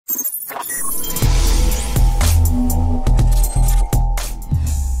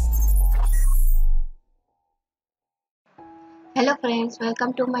friends,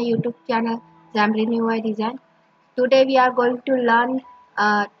 welcome to my YouTube channel Xamarin Design. Today we are going to learn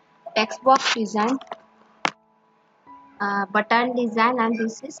Textbox design, button design, and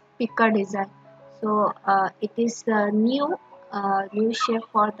this is picker design. So it is new shape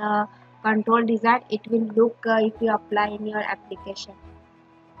for the control design. It will look if you apply in your application.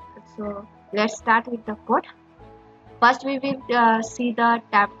 So let's start with the code. First we will see the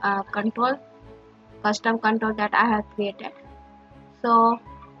tab control, custom control that I have created. So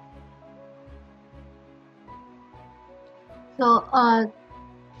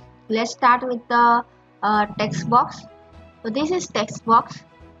let's start with the text box. So this is text box,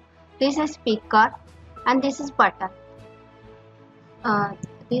 this is speaker, and this is button.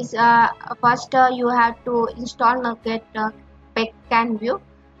 This first you have to install Get Can View.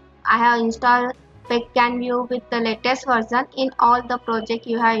 I have installed Can View with the latest version in all the project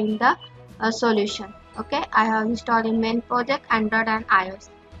you have in the solution. Okay, I have installed in main project, Android and iOS.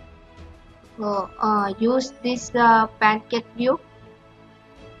 So use this pancake view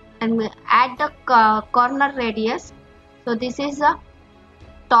and add the corner radius. So this is a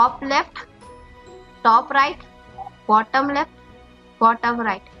top left, top right, bottom left, bottom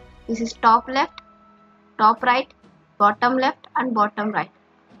right. This is top left, top right, bottom left, and bottom right.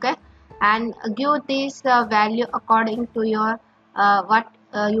 Okay, and give this value according to your what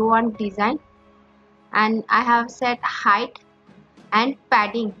you want design. And I have set height and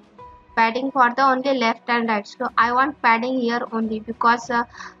padding for the only left and right. So I want padding here only because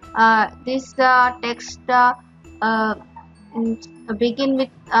this text begin with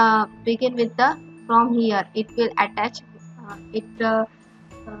the from here. It will attach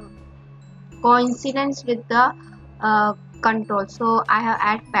coincidence with the control. So I have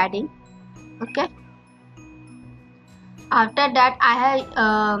add padding. Okay, after that I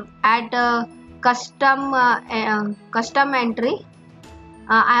have add custom entry.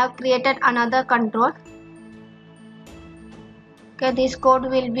 I have created another control. Okay, this code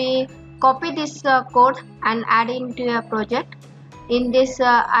will be copy this code and add into your project. In this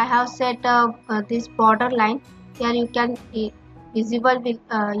I have set this border line. Here you can visible with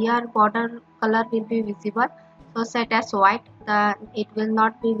here border color will be visible. So set as white. It will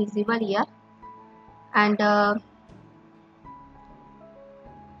not be visible here. And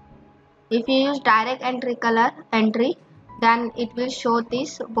if you use direct entry color then it will show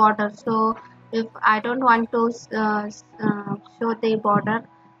this border. So if I don't want to show the border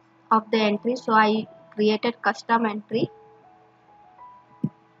of the entry, so I created custom entry.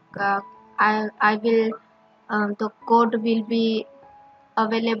 I will the code will be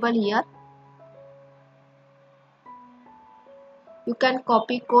available here. You can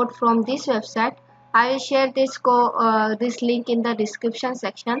copy code from this website. I will share this this link in the description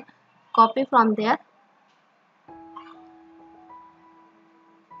section. Copy from there.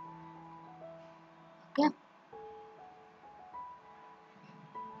 Okay.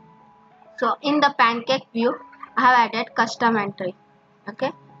 So in the pancake view, I have added custom entry.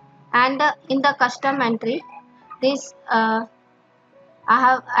 Okay, and in the custom entry, this I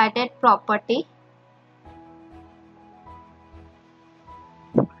have added property.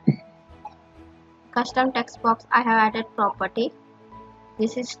 Custom text box, I have added property.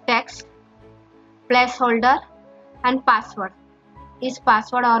 This is text, placeholder, and password. Is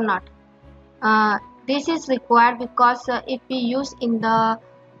password or not? This is required because if we use in the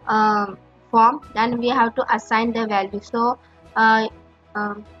form, then we have to assign the value. So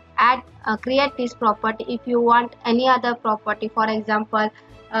create this property. If you want any other property, for example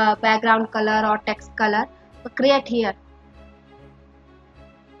background color or text color, so create here.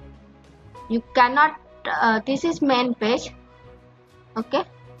 You cannot this is main page. Okay,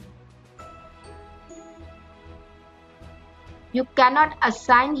 you cannot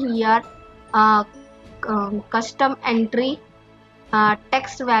assign here custom entry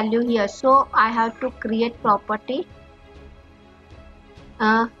text value here. So I have to create property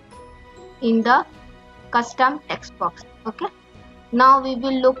in the custom text box. Okay, now we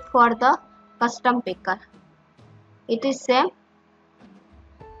will look for the custom picker. It is same.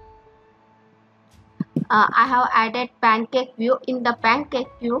 I have added pancake view. In the pancake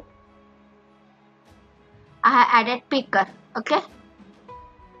view, I have added picker. Okay,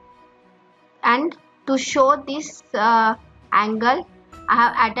 and to show this angle, I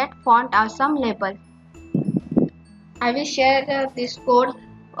have added font awesome label. I will share this code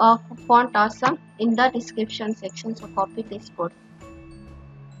of font awesome in the description section. So copy this code.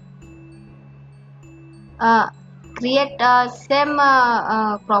 Create same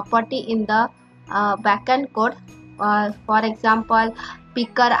property in the backend code. For example,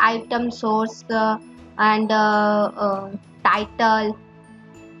 picker item source and title,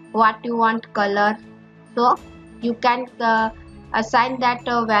 what you want color. So you can assign that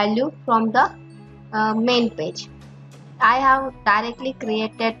value from the main page. I have directly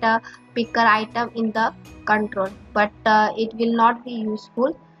created a picker item in the control, but it will not be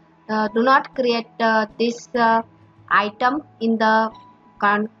useful. Do not create this item in the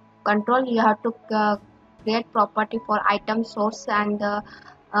control. You have to create property for item source and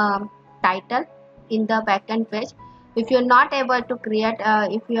title in the backend page. If you're not able to create,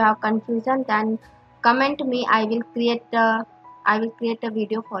 if you have confusion, then comment me. I will create a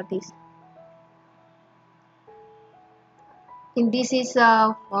video for this. In this is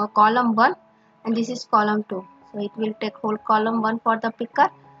column 1 and this is column 2, so it will take whole column 1 for the picker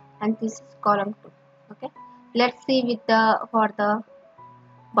and this is column 2. Okay, let's see with the for the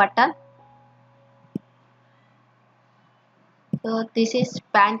button. So this is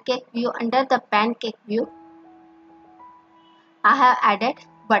pancake view. Under the pancake view I have added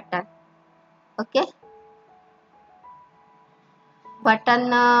button. Okay, button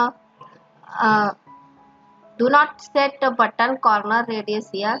do not set the button corner radius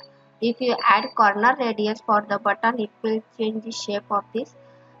here. If you add corner radius for the button, it will change the shape of this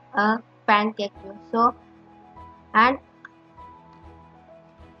pancake view. So, and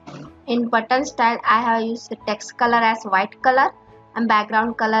in button style I have used the text color as white color and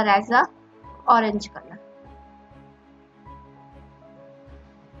background color as a orange color.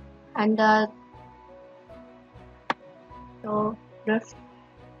 And so let's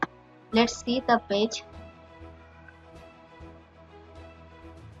see the page.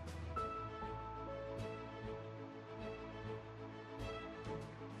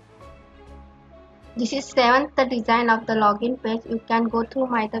 This is 7th design of the login page. You can go through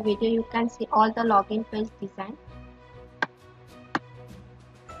the video. You can see all the login page design.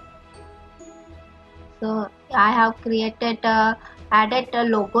 So I have created added a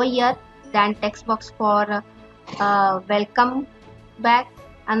logo here, then text box for welcome back,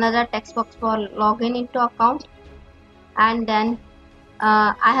 another text box for login into account, and then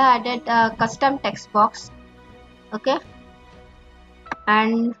I have added a custom text box. Okay,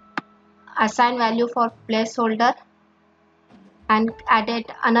 and assign value for placeholder and added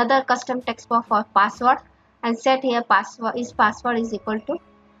another custom text box for password and set here password is equal to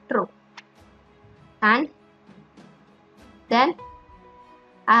true. And then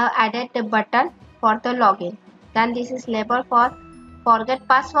I have added a button for the login. Then this is label for forget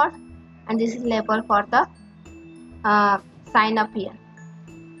password and this is label for the sign up here.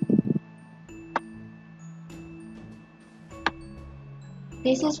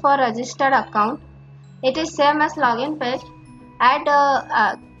 This is for registered account. It is same as login page.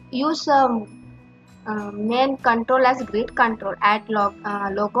 Add use main control as grid control. Add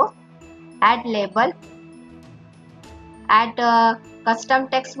logo, add label, add custom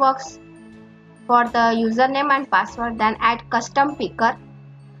text box for the username and password, then add custom picker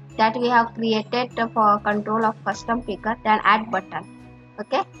that we have created for control of custom picker, then add button.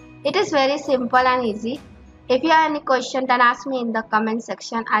 Okay, it is very simple and easy. If you have any question, then ask me in the comment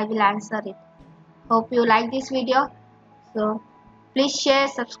section. I will answer it. Hope you like this video. So please share,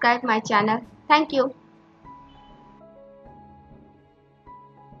 subscribe my channel. Thank you.